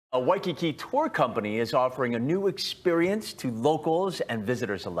A Waikiki tour company is offering a new experience to locals and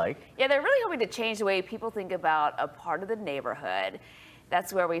visitors alike. Yeah, they're really hoping to change the way people think about a part of the neighborhood.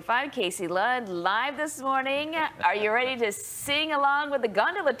 That's where we find Casey Lund live this morning. Are you ready to sing along with the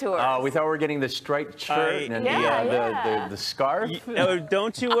gondola tour? We thought we were getting the striped shirt and the scarf. No,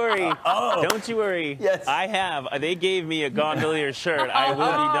 don't you worry. Don't you worry. Yes. I have. They gave me a gondolier shirt. I will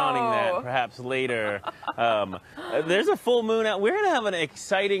be donning that perhaps later. There's a full moon out. We're going to have an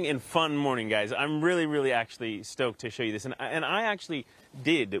exciting and fun morning, guys. I'm really actually stoked to show you this. And I actually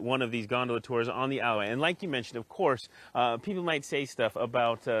did one of these gondola tours on the Alawai. And like you mentioned, of course, people might say stuff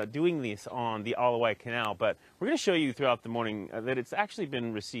about doing this on the Alawai Canal, but we're going to show you throughout the morning that it's actually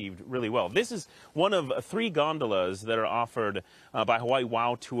been received really well. This is one of 3 gondolas that are offered by Hawaii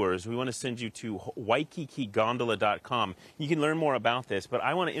Wow Tours. We want to send you to waikikigondola.com. You can learn more about this, but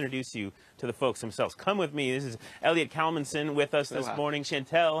I want to introduce you to the folks themselves. Come with me. This is Elliot Kalmanson with us this morning,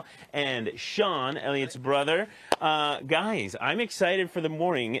 Chantel and Sean, Elliot's brother. Guys, I'm excited for the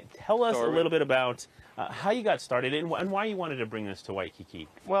morning. Tell us a little bit about how you got started and why you wanted to bring this to Waikiki.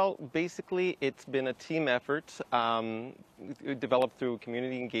 Well, basically, it's been a team effort developed through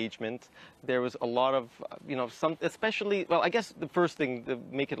community engagement. There was a lot of, especially, well, I guess the first thing to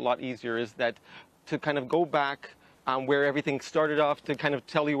make it a lot easier is that to kind of go back where everything started off to kind of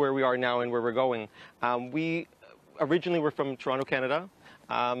tell you where we are now and where we're going. We originally were from Toronto, Canada.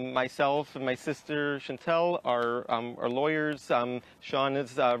 Myself and my sister Chantel are lawyers. Sean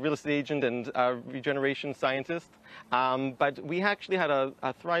is a real estate agent and a regeneration scientist. But we actually had a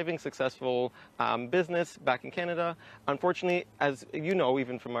thriving, successful business back in Canada. Unfortunately, as you know,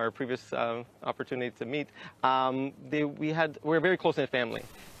 even from our previous opportunity to meet, we're a very close-knit family.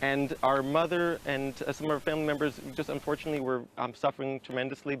 And our mother and some of our family members just unfortunately were suffering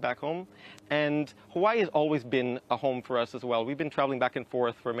tremendously back home. And Hawaii has always been a home for us as well. We've been traveling back and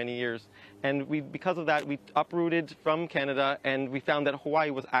forth for many years. And because of that, we uprooted from Canada and we found that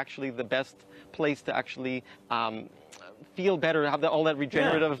Hawaii was actually the best place to actually feel better, have all that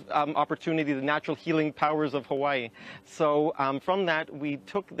regenerative opportunity, the natural healing powers of Hawaii. So from that, we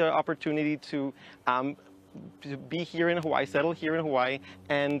took the opportunity to be here in Hawaii, settle here in Hawaii,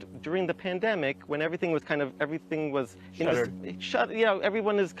 and during the pandemic, when everything was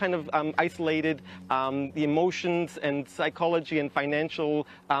everyone is kind of isolated, the emotions and psychology and financial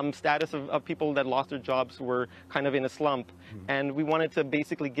status of people that lost their jobs were kind of in a slump. And we wanted to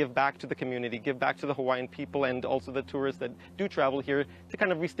basically give back to the community, give back to the Hawaiian people and also the tourists that do travel here to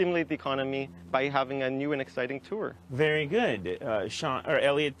kind of re-stimulate the economy by having a new and exciting tour. Very good. Sean, or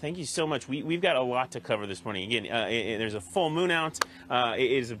Elliot, thank you so much. We've got a lot to cover this morning. Again, there's a full moon out.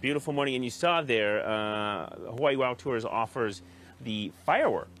 It is a beautiful morning, and you saw there, Hawaii Wow Tours offers the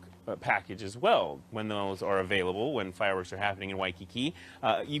firework package as well when those are available, when fireworks are happening in Waikiki.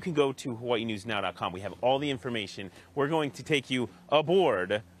 You can go to hawaiinewsnow.com. We have all the information. We're going to take you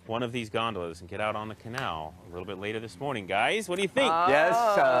aboard one of these gondolas and get out on the canal a little bit later this morning. Guys, what do you think? Yes,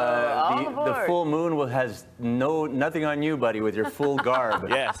 the full moon has nothing on you, buddy, with your full garb.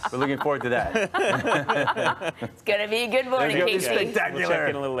 Yes. We're looking forward to that. It's going to be a good morning, Casey. Spectacular. We'll check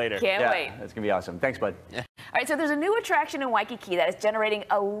in a little later. Can't wait. That's going to be awesome. Thanks, bud. All right, so there's a new attraction in Waikiki that is generating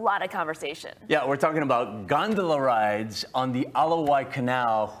a lot of conversation. Yeah, we're talking about gondola rides on the Alawai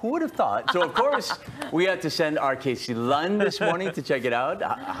Canal. Who would have thought? So, of course, we had to send our Casey Lund this morning to check it out.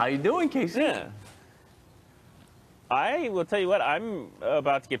 How you doing, Casey? Yeah. I will tell you what, I'm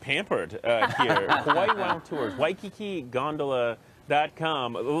about to get pampered here. Hawaii Wow Tours,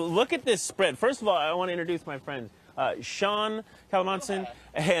 waikikigondola.com. Look at this spread. First of all, I want to introduce my friends. Sean Kalmanson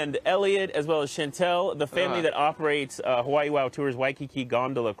and Elliot, as well as Chantel, the family that operates Hawaii Wow Tours Waikiki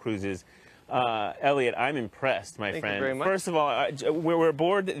Gondola Cruises. Elliot, I'm impressed, my friend. Thank you very much. First of all, we're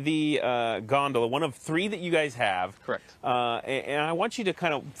aboard the gondola, one of 3 that you guys have. Correct. And I want you to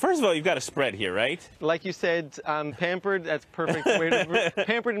kind of, first of all, you've got a spread here, right? Like you said, pampered, that's perfect way to,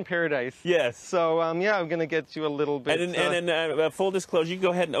 pampered in paradise. Yes. So, yeah, I'm going to get you a little bit. And then full disclosure, you can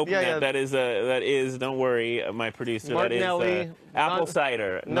go ahead and open that. Yeah. That is, don't worry, my producer, Martinelli, that is apple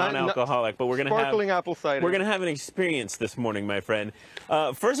cider, non-alcoholic, but we're going to have sparkling apple cider. We're going to have an experience this morning, my friend.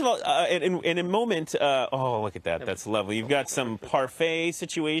 First of all, in a moment, oh, look at that. That's lovely. You've got some parfait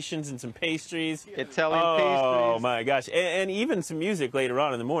situations and some pastries. Italian pastries. Oh, my gosh. And even some music later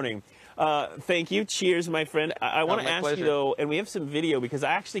on in the morning. Thank you. Cheers, my friend. I want to ask you, though, and we have some video because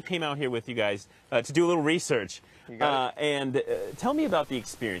I actually came out here with you guys to do a little research. And tell me about the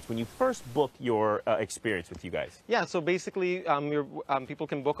experience when you first booked your experience with you guys. Yeah, so basically, people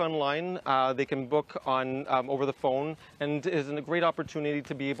can book online. They can book on over the phone, and it's a great opportunity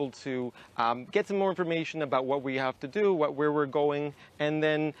to be able to get some more information about what we have to do, where we're going, and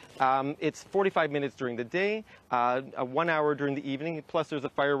then it's 45 minutes during the day, 1 hour during the evening. Plus, there's the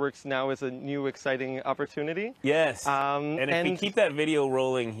fireworks now as a new exciting opportunity. Yes. And if we keep that video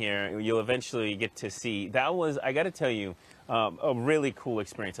rolling here, you'll eventually get to see. That was, I got to tell you, a really cool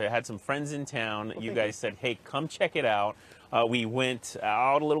experience. I had some friends in town. You guys said, hey, come check it out. We went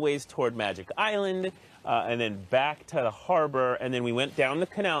out a little ways toward Magic Island, and then back to the harbor, and then we went down the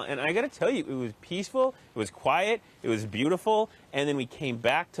canal. And I got to tell you, it was peaceful, it was quiet, it was beautiful. And then we came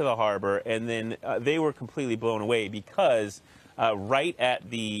back to the harbor, and then they were completely blown away because right at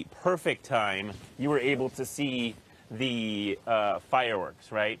the perfect time, you were able to see the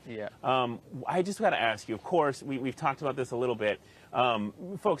fireworks, right? Yeah. I just got to ask you, of course, we've talked about this a little bit.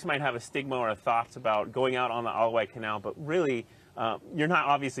 Folks might have a stigma or thoughts about going out on the Alawai Canal, but really, you're not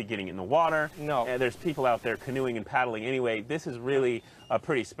obviously getting in the water. No. There's people out there canoeing and paddling anyway. This is really a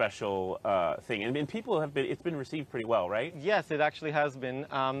pretty special thing. And people have been, it's been received pretty well, right? Yes, it actually has been.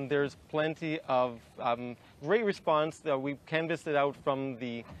 There's plenty of great response that we canvassed it out from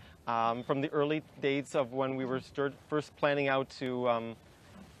the early days of when we were first planning out to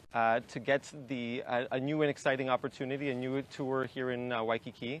get a new and exciting opportunity, a new tour here in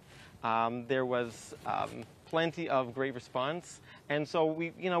Waikiki. There was plenty of great response, and so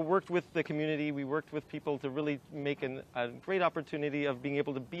we worked with the community, we worked with people to really make a great opportunity of being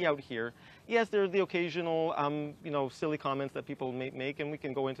able to be out here. Yes, there are the occasional silly comments that people may make, and we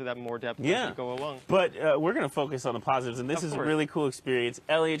can go into that more depth as we go along. But we're going to focus on the positives, and this is a really cool experience.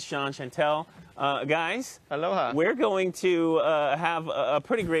 Elliot, Sean, Chantel, guys, aloha. We're going to have a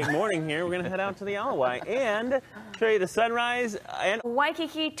pretty great morning here. We're going to head out to the Alawai and show you the sunrise. And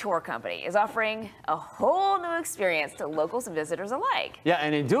Waikiki Tour Company is offering a whole new experience to locals and visitors alike. Yeah,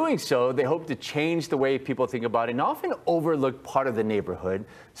 and in doing so, they hope to change the way people think about an often overlooked part of the neighborhood.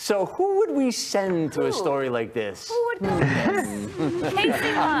 So who would we send to a story like this? Who would know this?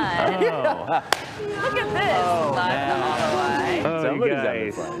 Casey Lund. Look at this. Live to Alawai. Somebody's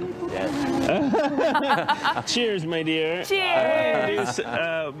having fun. Yeah. Cheers, my dear. Cheers.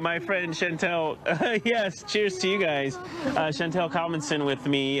 My friend Chantel. Yes, cheers to you guys. Chantel Kalmanson with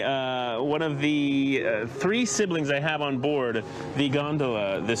me, one of the 3 siblings I have on board the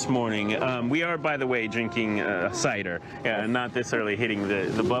gondola this morning. We are, by the way, drinking cider, not this early hitting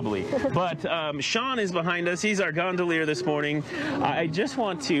the bubbly. But Sean is behind us. He's our gondolier this morning. I just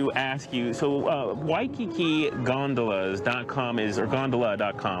want to ask you, so WaikikiGondolas.com or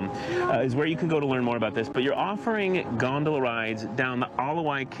Gondola.com is where you can go to learn more about this, but you're offering gondola rides down the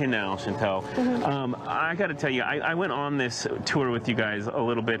Alawai Canal, Chantel. I got to tell you, I went on this tour with you guys a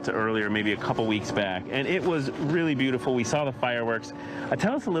little bit earlier, maybe a couple weeks back, and it was really beautiful. We saw the fireworks.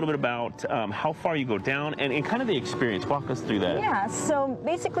 Tell us a little bit about how far you go down and kind of the experience. Walk us through that. Yeah, so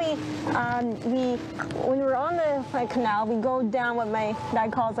basically, when we're on the canal, we go down what my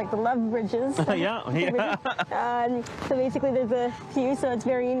dad calls like the love bridges. Yeah. So basically there's a few, so it's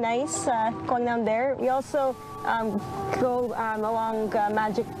very nice going down there. We also go along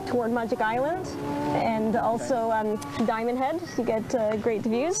toward Magic Island and also Diamond Head to get great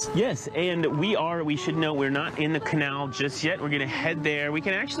views. Yes, and we should know we're not in the canal just yet. We're going to head there. We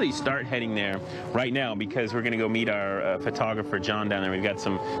can actually start heading there right now because we're going to go meet our photographer John down there. We've got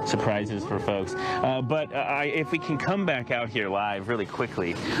some surprises for folks. But if we can come back out here live really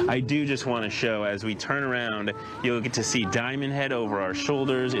quickly, I do just want to show as we turn around, you'll get to see Diamond Head over our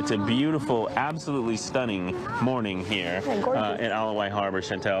shoulders. It's a beautiful, absolutely stunning morning here at Alawai Harbor,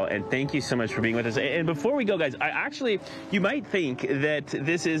 Chantel, and thank you so much for being with us. And before we go, guys, you might think that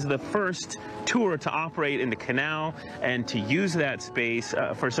this is the first tour to operate in the canal and to use that space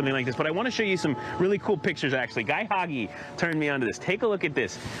for something like this, but I want to show you some really cool pictures, actually. Guy Hagi turned me onto this. Take a look at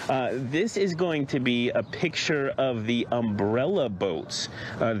this. This is going to be a picture of the umbrella boats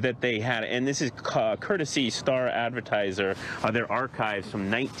that they had, and this is courtesy Star Advertiser, their archives from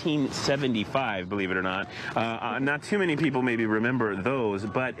 1975, believe it or not. Not too many people maybe remember those,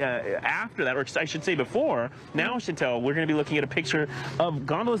 but after that, or I should say before, now Chantel, we're going to be looking at a picture of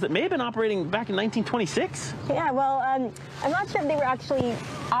gondolas that may have been operating back in 1926. Yeah, well, I'm not sure if they were actually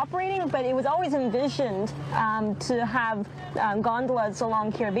operating, but it was always envisioned to have gondolas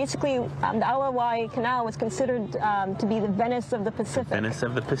along here. Basically, the Alawai Canal was considered to be the Venice of the Pacific. Venice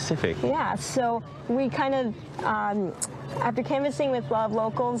of the Pacific. Yeah, so we kind of after canvassing with a lot of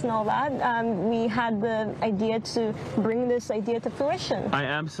locals and all that, we had the idea to bring this idea to fruition. I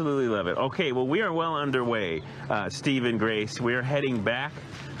absolutely love it. Okay, well, we are well underway, Steve and Grace. We're heading back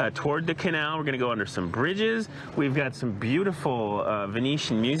toward the canal. We're going to go under some bridges. We've got some beautiful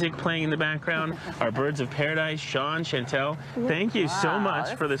Venetian music playing in the background. Our birds of paradise, Sean, Chantel, thank you so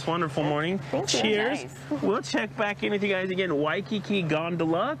much for this wonderful morning. Cheers. Nice. We'll check back in with you guys again. Waikiki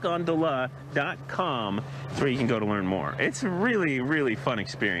Gondola, gondola.com. That's where you can go to learn more. It's a really, really fun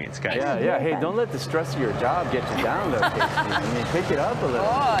experience, guys. Yeah. Hey, don't let the stress of your job get you down, though, Casey. I mean, pick it up a little.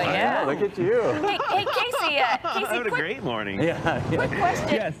 Oh, yeah. Look at you. Hey, Casey. I had a great morning. Yeah. Quick question.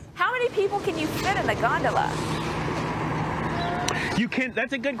 Yes. How many people can you fit in the gondola? You can.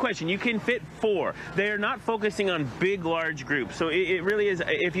 That's a good question. You can fit 4. They are not focusing on big, large groups. So it really is.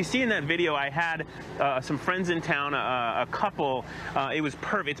 If you see in that video, I had some friends in town, a couple. It was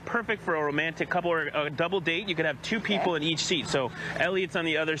perfect. It's perfect for a romantic couple or a double date. You could have 2 people in each seat. So Elliot's on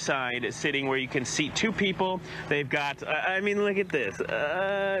the other side, sitting where you can seat 2 people. They've got. I mean, look at this.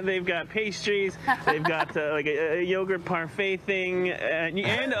 They've got pastries. They've got like a yogurt parfait thing, and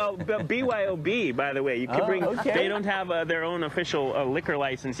BYOB. By the way, you can bring. Okay. They don't have their own official liquor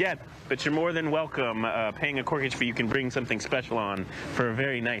license yet, but you're more than welcome. Paying a corkage fee, you can bring something special on for a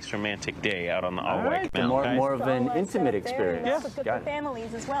very nice romantic day out on the Waikiki Canal. More of an intimate There, experience. and also good for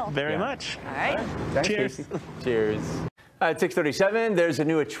families as well. Very much. All right. Thanks, Cheers. Casey. Cheers. At 6:37, there's a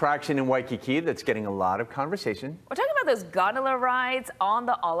new attraction in Waikiki that's getting a lot of conversation. We're talking about those gondola rides on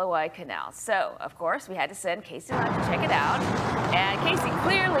the Waikiki Canal. So, of course, we had to send Casey Lund to check it out. And Casey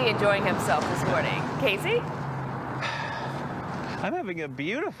clearly enjoying himself this morning. Casey? I'm having a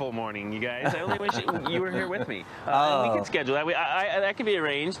beautiful morning, you guys. I only wish you were here with me. We can schedule that. That can be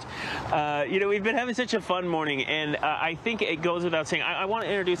arranged. You know, we've been having such a fun morning, and I think it goes without saying. I want to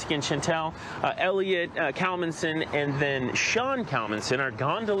introduce again Chantel, Elliot Kalmanson, and then Sean Kalmanson, our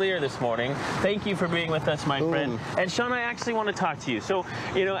gondolier this morning. Thank you for being with us, my friend. And Sean, I actually want to talk to you. So,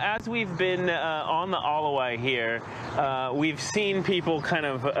 you know, as we've been on the Alawai here, we've seen people kind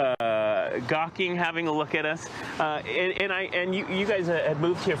of gawking, having a look at us, and you guys had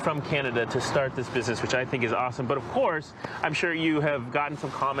moved here from Canada to start this business, which I think is awesome. But of course, I'm sure you have gotten some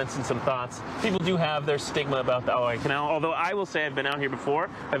comments and some thoughts. People do have their stigma about the Waikiki Canal, although I will say I've been out here before.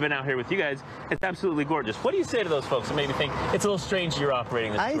 I've been out here with you guys. It's absolutely gorgeous. What do you say to those folks that maybe think it's a little strange you're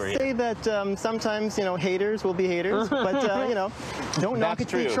operating this tour? I say that sometimes, you know, haters will be haters, but, you know, don't knock it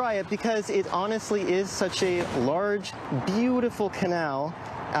till you try it, because it honestly is such a large, beautiful canal.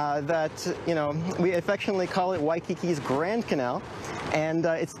 That, you know, we affectionately call it Waikiki's Grand Canal, and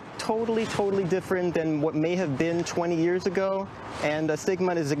it's totally different than what may have been 20 years ago, and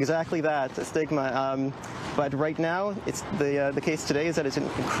stigma is exactly that, a stigma. But right now, it's the case today is that it's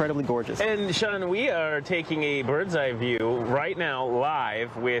incredibly gorgeous. And Sean, we are taking a bird's eye view right now,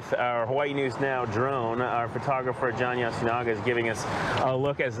 live, with our Hawaii News Now drone. Our photographer John Yasunaga is giving us a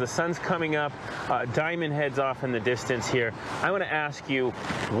look as the sun's coming up. Diamond Head's off in the distance here. I want to ask you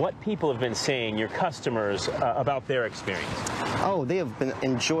what people have been saying, your customers, about their experience. Oh, they have been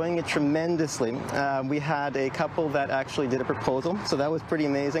enjoying it tremendously. We had a couple that actually did a proposal, so that was pretty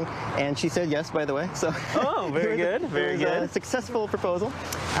amazing. And she said yes, by the way. So. Oh, very good, very good. A successful proposal.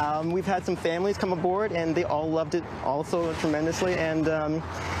 We've had some families come aboard, and they all loved it also tremendously. And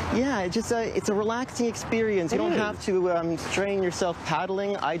yeah, it's a relaxing experience. You don't have to strain yourself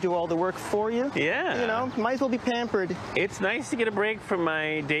paddling. I do all the work for you. Yeah. You know, might as well be pampered. It's nice to get a break from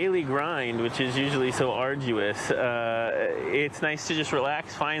my daily grind, which is usually so arduous. It's nice to just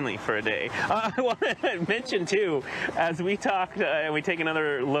relax finally for a day. I want to mention too, as we talked and we take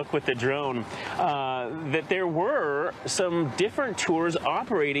another look with the drone, that there were some different tours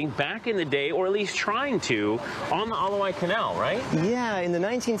operating back in the day, or at least trying to, on the Waikiki Canal, right? Yeah, in the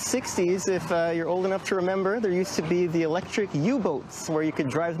 1960s, if you're old enough to remember, there used to be the electric U-boats where you could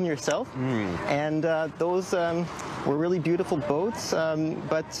drive them yourself. And those were really beautiful boats.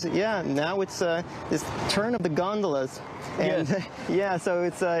 But yeah, now it's this turn of the gondolas. And yeah, so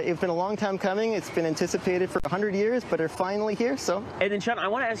it's been a long time coming. It's been anticipated for 100 years, but they're finally here. So. And then, Sean, I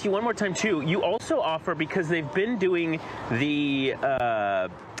want to ask you one more time too. You also offer, because they've been doing the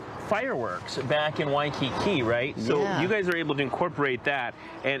fireworks back in Waikiki, right? So you guys are able to incorporate that,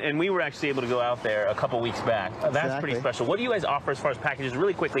 and we were actually able to go out there a couple weeks back. That's pretty special. What do you guys offer as far as packages,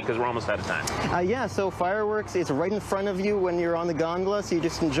 really quickly, because we're almost out of time? Yeah, so fireworks is right in front of you when you're on the gondola, so you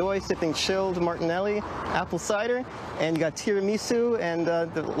just enjoy sipping chilled Martinelli, apple cider, and you got tiramisu and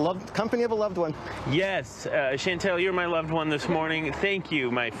the company of a loved one. Yes, Chantel, you're my loved one this morning. Thank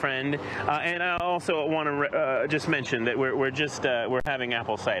you, my friend. And I also want to just mention that we're having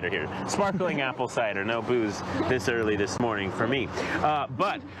apple cider here. cider, sparkling apple cider. No booze this early this morning for me.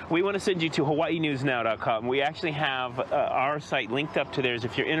 But we want to send you to hawaiinewsnow.com. We actually have our site linked up to theirs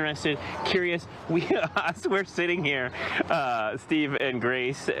if you're interested, curious. We're sitting here, Steve and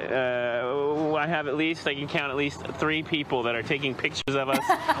Grace. I have I can count at least 3 people that are taking pictures of us.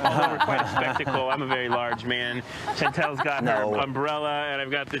 Although we're quite a spectacle. I'm a very large man. Chantel's got her umbrella, and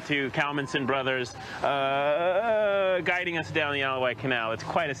I've got the 2 Kalmanson brothers guiding us down the Alawai Canal. It's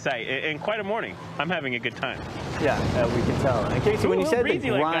quite a sight and quite a morning. I'm having a good time. Yeah, we can tell. And Casey, when you said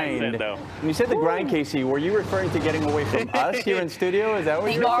the grind, Casey, were you referring to getting away from us here in studio? Is that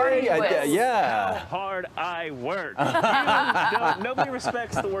what you're saying? Yeah. How hard I work. Nobody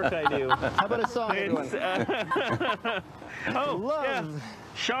respects the work I do. How about a song, everyone? Yeah.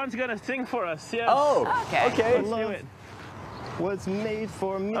 Sean's gonna sing for us. Yes. Oh, okay. Let's do it. Was made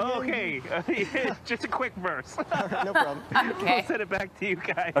for me. Okay, just a quick verse. All right, no problem. Okay. I'll send it back to you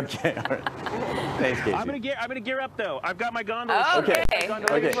guys. Okay, all right. Thanks, Casey. I'm gonna gear up though. I've got my gondola. Okay.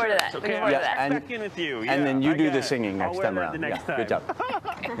 Gondola Looking forward to that. Okay. Looking forward to that. And, back in with you. And then you do the it. singing next I'll time wear around. the next time. Good job.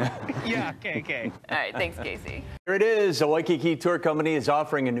 Yeah. Okay. All right. Thanks, Casey. Here it is. The Waikiki Tour Company is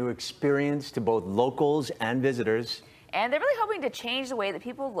offering a new experience to both locals and visitors. And they're really hoping to change the way that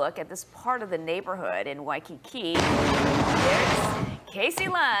people look at this part of the neighborhood in Waikiki. There's Casey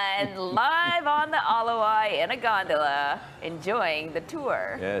Lund live on the Alawai in a gondola, enjoying the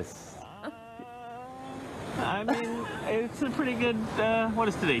tour. Yes. I mean, it's a pretty good, what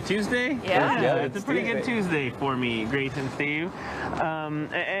is today, Tuesday? Yeah. It's a pretty good Tuesday for me, Grace and Steve.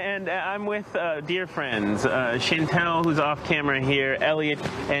 And I'm with dear friends, Chantel, who's off camera here, Elliot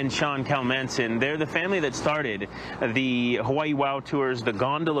and Sean Kalmanson. They're the family that started the Hawaii Wow Tours, the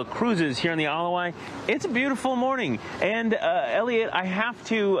gondola cruises here on the Alawai. It's a beautiful morning. And Elliot, I have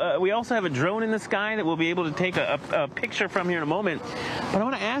to, we also have a drone in the sky that we'll be able to take a picture from here in a moment. But I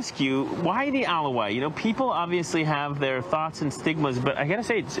want to ask you, why the Alawai? You know, people obviously have their thoughts and stigmas, but I gotta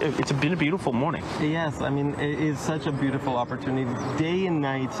say, it's been a beautiful morning. Yes, I mean, it is such a beautiful opportunity. Day and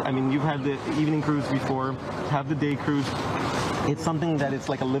night, I mean, you've had the evening cruise before, have the day cruise. It's something that it's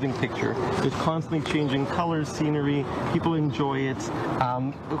like a living picture. There's constantly changing colors, scenery. People enjoy it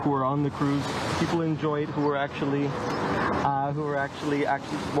who are on the cruise. People enjoy it who are actually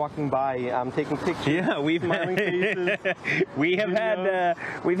walking by, taking pictures. Yeah, we've faces.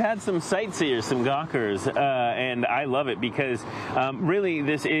 we've had some sightseers, some gawkers, and I love it because really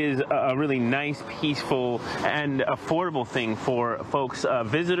this is a really nice, peaceful, and affordable thing for folks,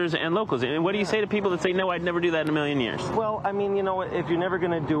 visitors and locals. And what do you say to people that say, no, I'd never do that in a million years? Well, I mean, you know, if you're never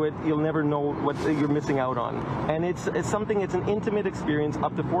going to do it, you'll never know what you're missing out on. And it's an intimate experience,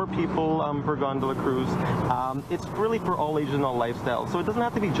 up to 4 people per gondola cruise. It's really for all ages and all lifestyles. So it doesn't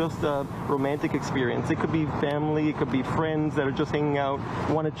have to be just a romantic experience. It could be family, it could be friends that are just hanging out,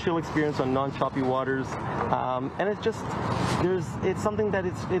 want a chill experience on non-choppy waters. And it's something that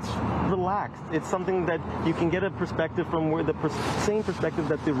it's relaxed. It's something that you can get a perspective from where the same perspective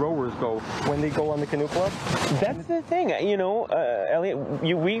that the rowers go when they go on the canoe club. That's the thing, you know, Elliot,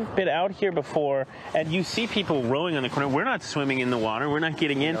 we've been out here before, and you see people rowing on the corner. We're not swimming in the water. We're not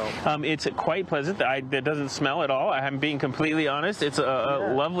getting in. No. It's quite pleasant. It doesn't smell at all. I'm being completely honest. It's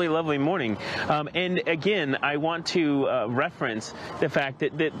a lovely, lovely morning. And again, I want to reference the fact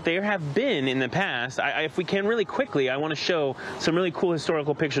that there have been in the past, if we can really quickly, I want to show some really cool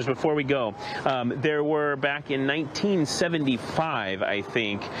historical pictures before we go. There were back in 1975, I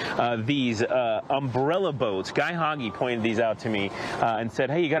think, these umbrella boats. Guy Hoggy pointed these out to me and said,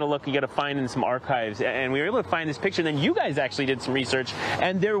 hey, you got to look, you got to find in some archives. And we were able to find this picture. And then you guys actually did some research,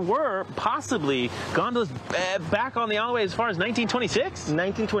 and there were possibly gondolas back on the Alawai as far as 1926?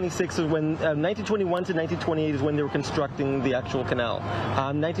 1926 is when, 1921 to 1928 is when they were constructing the actual canal.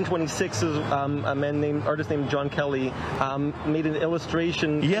 1926 is artist named John Kelly made an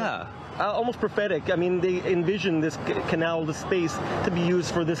illustration. Yeah. Almost prophetic. I mean, they envisioned this canal, the space, to be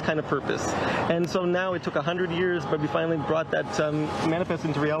used for this kind of purpose. And so now it took 100 years, but we finally brought that manifest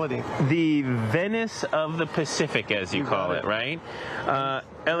into reality. The Venice of the Pacific, as you call it, right?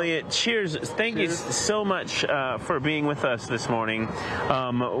 Elliot, cheers. Thank you so much for being with us this morning.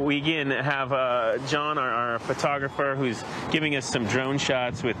 We again have John, our photographer, who's giving us some drone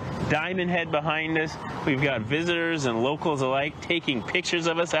shots with Diamond Head behind us. We've got visitors and locals alike taking pictures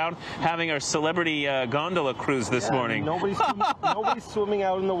of us out, having our celebrity gondola cruise this morning. Nobody's swimming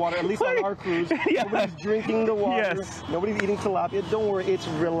out in the water, at least on our cruise. Yeah. Nobody's drinking the water. Yes. Nobody's eating tilapia. Don't worry, it's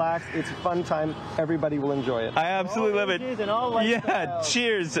relaxed. It's a fun time. Everybody will enjoy it. I absolutely love it. Yeah,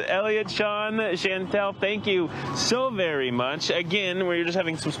 cheers. Elliot, Sean, Chantel, thank you so very much. Again, we're just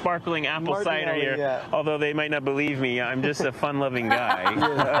having some sparkling apple cider here, although they might not believe me. I'm just a fun-loving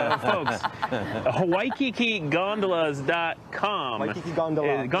guy. Folks, WaikikiGondolas.com. Waikiki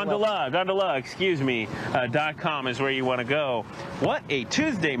Gondola. Gondola, excuse me, .com is where you want to go. What a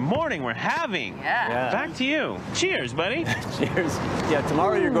Tuesday morning we're having. Yeah. Back to you. Cheers, buddy. Cheers. Yeah,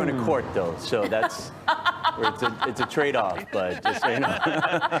 tomorrow you're going to court, though, so that's... It's a trade-off, but just so you know.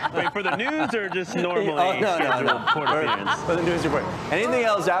 Wait, for the news or just normally scheduled court appearance? For the news report. Anything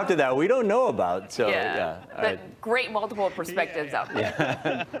else after that we don't know about, so yeah. But great multiple perspectives out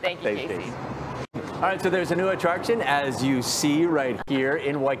there. Thank you, Casey. All right, so there's a new attraction, as you see right here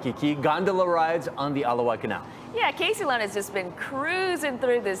in Waikiki, gondola rides on the Alawai Canal. Yeah, Casey Lund has just been cruising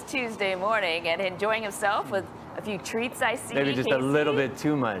through this Tuesday morning and enjoying himself with a few treats I see. Maybe just Casey. a little bit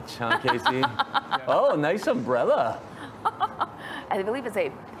too much, huh, Casey? Oh, nice umbrella. I believe it's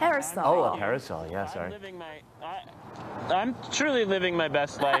a parasol. Oh, a parasol, yeah, sorry. I'm truly living my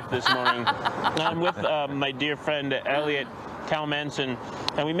best life this morning. I'm with my dear friend Elliot Manson,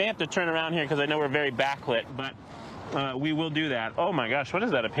 and we may have to turn around here because I know we're very backlit, but we will do that. Oh my gosh, what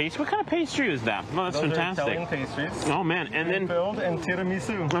is that? A pastry? What kind of pastry is that? Oh, that's Those fantastic. are Italian pastries. Oh man, and then filled and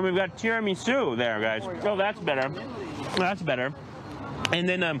tiramisu. and we've got tiramisu there, guys. Oh, that's better. That's better. And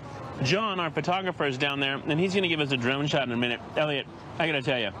then John, our photographer, is down there, and he's going to give us a drone shot in a minute. Elliot, I got to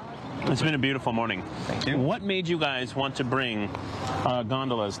tell you, it's been a beautiful morning. Thank you. What made you guys want to bring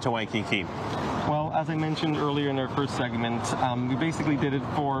gondolas to Waikiki? Well, as I mentioned earlier in our first segment, we basically did it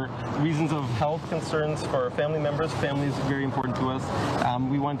for reasons of health concerns for our family members. Family is very important to us.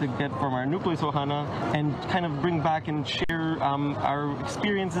 We want to get from our nucleus ohana and kind of bring back and share our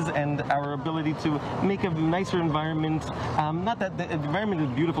experiences and our ability to make a nicer environment. Not that the environment is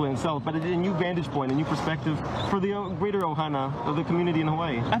beautiful in itself, but a new vantage point, a new perspective for the greater ohana of the community in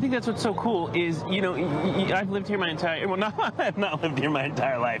Hawaii. I think that's what's so cool is, you know, I've lived here my entire, well, no, I have not lived here my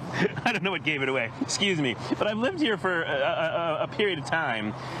entire life. I don't know what gave it away. Excuse me. But I've lived here for a period of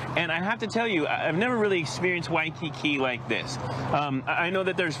time, and I have to tell you, I've never really experienced Waikiki like this. I know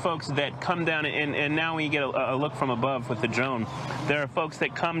that there's folks that come down, and now when you get a look from above with the drone, there are folks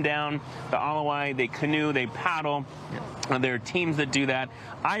that come down the Alawai, they canoe, they paddle. There are teams that do that.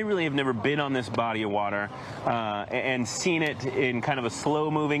 I really have never been on this body of water and seen it in kind of a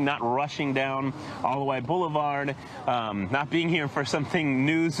slow-moving, not rushing down Alawai Boulevard, not being here for something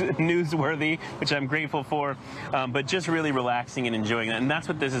newsworthy, which I'm grateful for, but just really relaxing and enjoying that. And that's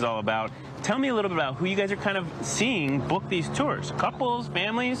what this is all about. Tell me a little bit about who you guys are kind of seeing book these tours. Couples,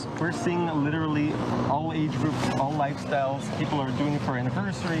 families? We're seeing literally all age groups, all lifestyles. People are doing it for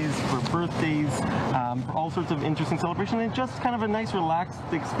anniversaries, for birthdays, for all sorts of interesting celebrations. And just kind of a nice, relaxed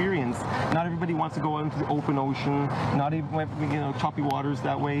experience. Not everybody wants to go out into the open ocean. Not even, you know, choppy waters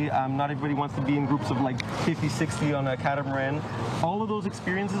that way. Not everybody wants to be in groups of like 50, 60 on a catamaran. All of those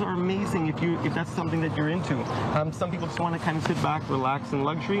experiences are amazing if that's something that you're into. Some people just want to kind of sit back, relax in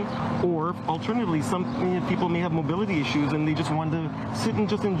luxury, or alternatively, some people may have mobility issues and they just want to sit and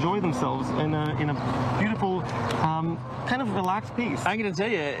just enjoy themselves in a beautiful, kind of relaxed pace. I'm going to tell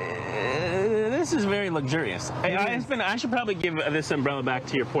you, this is very luxurious. I should probably give this umbrella back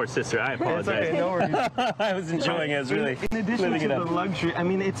to your poor sister. I apologize. Okay, no worries. I was enjoying it. I was really in addition to the luxury, I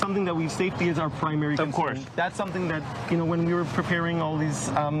mean, it's something that safety is our primary concern. Of course. That's something that, you know, when we were preparing all these,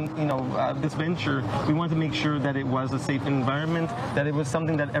 this venture, we wanted to make sure that it was a safe environment, that it was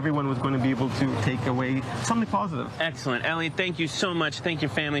something that everyone was going to be able to take away something positive. Excellent. Elliot, thank you so much. Thank your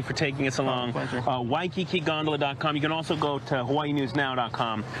family for taking us along. Pleasure. WaikikiGondola.com. You can also go to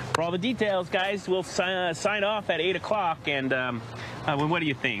HawaiiNewsNow.com for all the details, guys. We'll sign off at 8 o'clock, and what do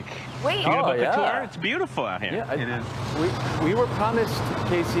you think? Wait. You gonna book a tour? It's beautiful out here. Yeah, It is. We were promised,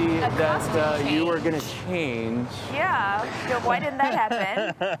 Casey, A that costume you were change. going to change. Yeah. So why didn't that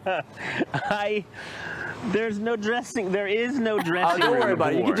happen? There is no dressing Don't room worry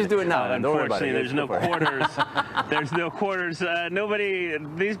about it. You can just do it now. Don't worry about it. Unfortunately, there's no quarters. There's no quarters. Nobody,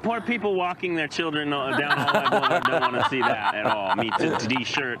 these poor people walking their children down Alawai Boulevard don't want to see that at all. Me to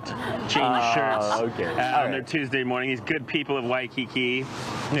de-shirt, change shirts on their Tuesday morning. These good people of Waikiki.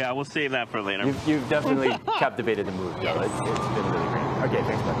 Yeah, we'll save that for later. You've definitely captivated the mood, though. Yes. It's been really great. Okay,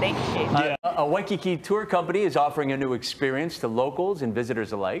 thanks, bud. Thank you, Casey. A Waikiki tour company is offering a new experience to locals and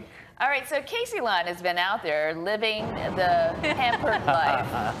visitors alike. All right, so Casey Lund has been out there living the pampered life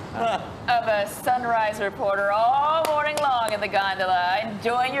of a sunrise Sunrise reporter all morning long in the gondola.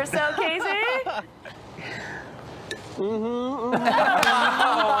 Enjoying yourself, Casey?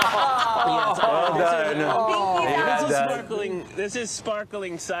 This is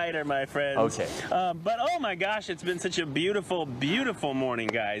sparkling cider, my friends. Okay. But oh my gosh, it's been such a beautiful, beautiful morning,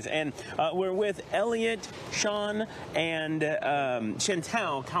 guys. And we're with Elliot, Sean, and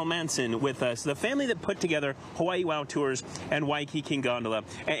Chantal Kalmanson with us, the family that put together Hawaii Wow Tours and Waikiki Gondola.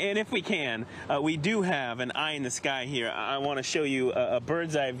 And if we can, we do have an eye in the sky here. I want to show you a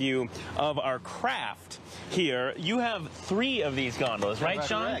bird's eye view of our craft here. You have 3 of these gondolas, right,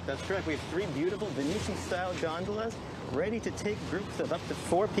 Sean? Correct. That's correct. We have 3 beautiful Venetian-style gondolas ready to take groups of up to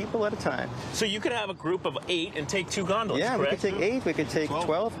 4 people at a time. So you could have a group of 8 and take 2 gondolas, Yeah, correct? we could take 8, we could take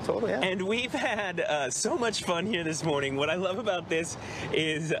 12 total, yeah. And we've had so much fun here this morning. What I love about this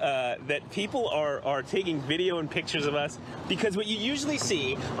is that people are taking video and pictures of us, because what you usually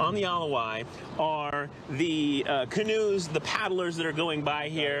see on the Alawai are the canoes, the paddlers that are going by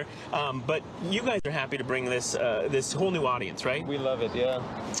here. But you guys are happy to bring this this whole new audience, right? We love it, yeah.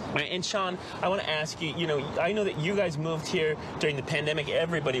 And Sean, I want to ask you, I know that you guys moved here during the pandemic.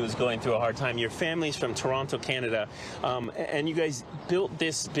 Everybody was going through a hard time. Your family's from Toronto, Canada, and you guys built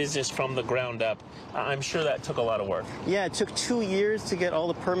this business from the ground up. I'm sure that took a lot of work. Yeah, it took 2 years to get all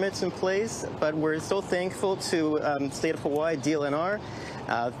the permits in place, but we're so thankful to State of Hawaii, DLNR.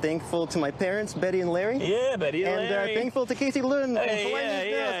 Thankful to my parents, Betty and Larry. Yeah, Betty and Larry. And thankful to Casey Lund from Hey, Hawaii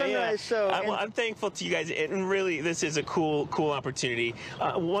News Now Sunrise Show. I'm thankful to you guys, and really, this is a cool opportunity.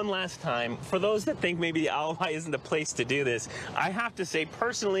 One last time, for those that think maybe the Alawai isn't the place to do this, I have to say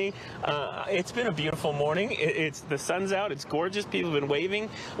personally, it's been a beautiful morning. The sun's out, it's gorgeous. People have been waving.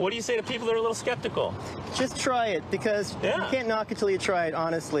 What do you say to people that are a little skeptical? Just try it, because you can't knock it till you try it,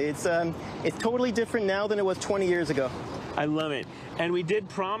 honestly. It's totally different now than it was 20 years ago. I love it. And we did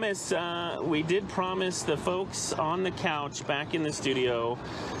promise the folks on the couch back in the studio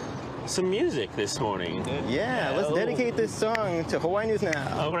some music this morning. Yeah, let's dedicate this song to Hawaii News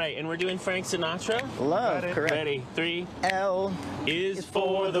Now. All right, and we're doing Frank Sinatra. Love, correct. Ready? 3. L is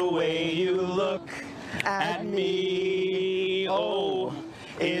for the way you look at me. O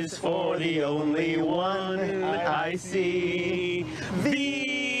is for the only one I see.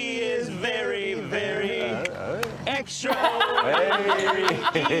 V is very, very extraordinary.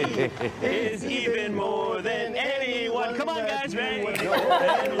 E is even more than anyone. Come on, guys, ready?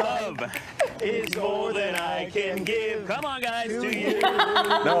 And love is more than I can give. Come on, guys, to you.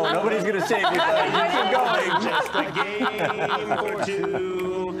 No, nobody's gonna save you, buddy. You keep going. Just a game for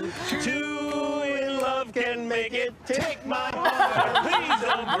 2. 2 in love can make it. Take my heart, please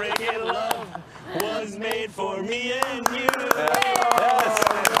don't break it. Love was made for me and you. Yes,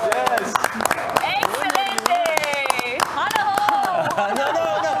 yes. Excelente!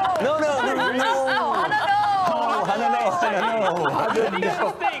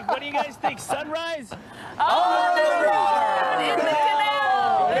 What do you guys think? Sunrise? Oh, the road! In the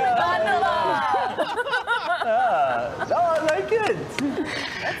canal! In the gondola! Oh, I like it.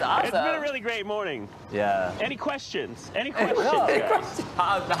 That's awesome. It's been a really great morning. Yeah. Any questions? Any questions, guys?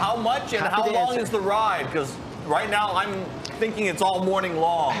 How much and how long is the ride? Because right now I'm thinking it's all morning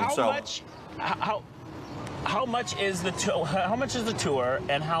long. How much is the tour,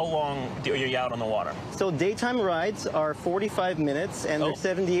 and how long are you out on the water? So daytime rides are 45 minutes, and they're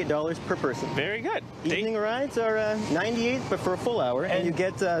 $78 per person. Very good. Evening rides are 98, but for a full hour, and you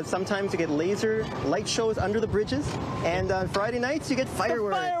get sometimes you get laser light shows under the bridges, and on Friday nights you get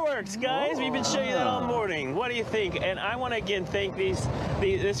fireworks. Fireworks, guys! We've been showing you that all morning. What do you think? And I want to again thank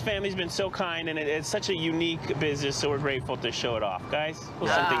this family's been so kind, and it's such a unique business, so we're grateful to show it off, guys.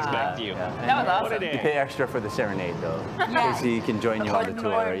 We'll send things back to you. That was awesome. What a day. You pay extra for the serenade, though. Casey can join you on the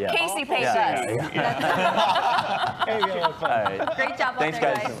tour. Yeah. Casey pays us. All right. Great job. Thanks, out there,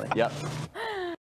 guys. Yep.